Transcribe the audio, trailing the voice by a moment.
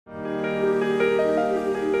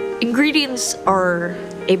Ingredients are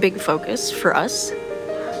a big focus for us.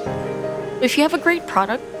 If you have a great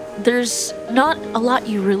product, there's not a lot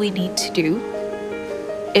you really need to do.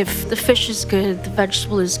 If the fish is good, the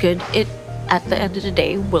vegetable is good, it, at the end of the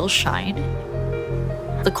day, will shine.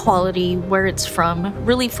 The quality, where it's from,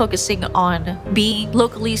 really focusing on being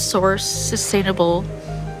locally sourced, sustainable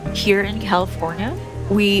here in California.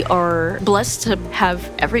 We are blessed to have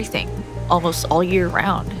everything almost all year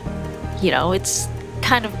round. You know, it's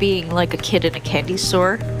kind of being like a kid in a candy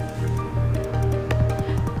store.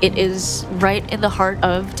 It is right in the heart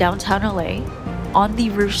of downtown LA, on the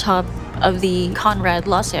rooftop of the Conrad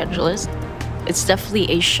Los Angeles. It's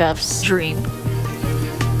definitely a chef's dream.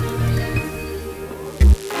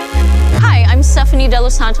 Hi, I'm Stephanie de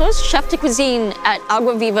Los Santos, chef de cuisine at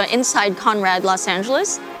Agua Viva inside Conrad Los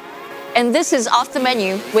Angeles. And this is Off the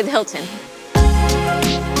Menu with Hilton.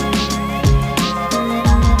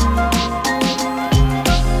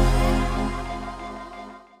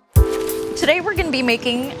 Today we're going to be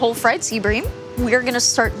making whole fried sea bream. We're going to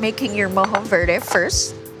start making your mojo verde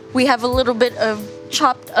first. We have a little bit of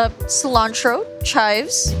chopped up cilantro,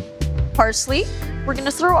 chives, parsley. We're going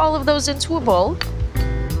to throw all of those into a bowl.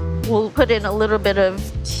 We'll put in a little bit of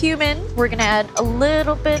cumin. We're going to add a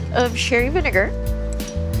little bit of sherry vinegar,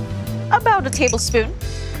 about a tablespoon,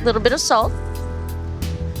 a little bit of salt,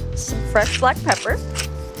 some fresh black pepper,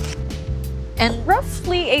 and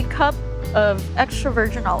roughly a cup of extra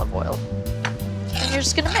virgin olive oil. And you're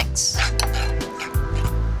just gonna mix.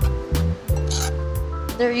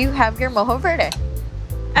 There you have your mojo verde.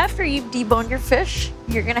 After you've deboned your fish,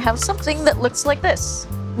 you're gonna have something that looks like this.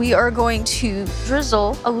 We are going to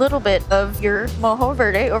drizzle a little bit of your mojo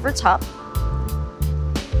verde over top.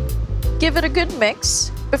 Give it a good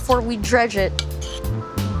mix before we dredge it.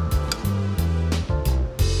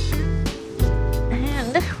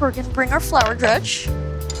 And we're gonna bring our flour dredge.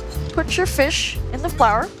 Put your fish in the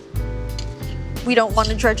flour. We don't want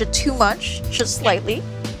to dredge it too much, just slightly.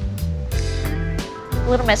 A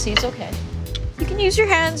little messy is okay. You can use your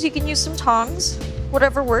hands, you can use some tongs,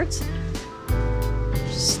 whatever works.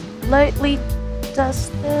 Just lightly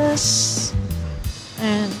dust this,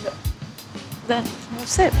 and then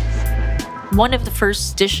that's it. One of the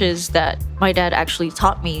first dishes that my dad actually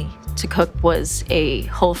taught me to cook was a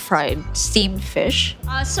whole fried steamed fish.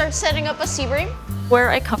 Start setting up a sea bream. Where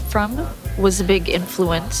I come from was a big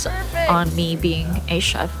influence on me being a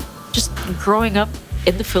chef. Just growing up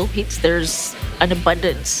in the Philippines, there's an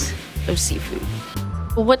abundance of seafood.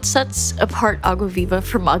 What sets apart Agua Viva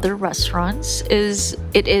from other restaurants is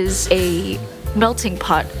it is a melting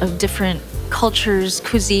pot of different cultures,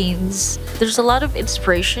 cuisines. There's a lot of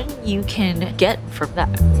inspiration you can get from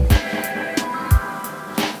that.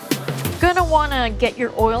 Gonna wanna get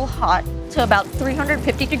your oil hot to about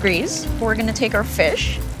 350 degrees. We're gonna take our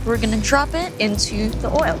fish, we're gonna drop it into the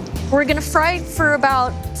oil. We're gonna fry it for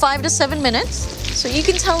about 5 to 7 minutes. So you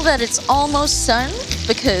can tell that it's almost done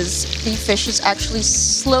because the fish is actually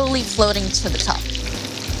slowly floating to the top.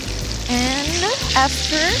 And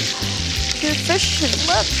after, your fish should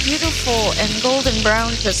look beautiful and golden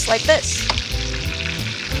brown just like this.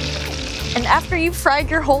 And after you've fried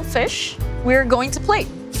your whole fish, we're going to plate.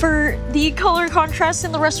 For the color contrast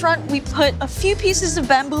in the restaurant, we put a few pieces of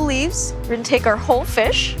bamboo leaves. We're gonna take our whole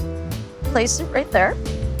fish, place it right there.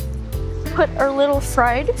 Put our little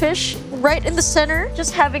fried fish right in the center,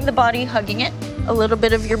 just having the body hugging it. A little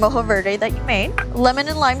bit of your mojo verde that you made, lemon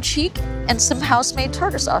and lime cheek, and some house-made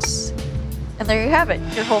tartar sauce. And there you have it,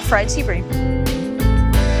 your whole fried sea bream.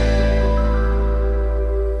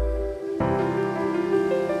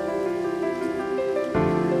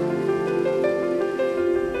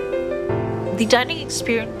 The dining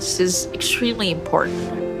experience is extremely important.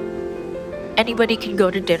 Anybody can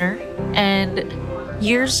go to dinner and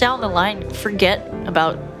years down the line forget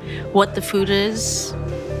about what the food is.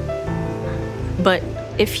 But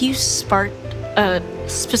if you spark a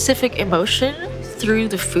specific emotion through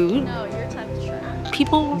the food,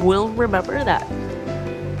 people will remember that.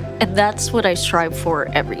 And that's what I strive for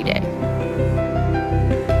every day.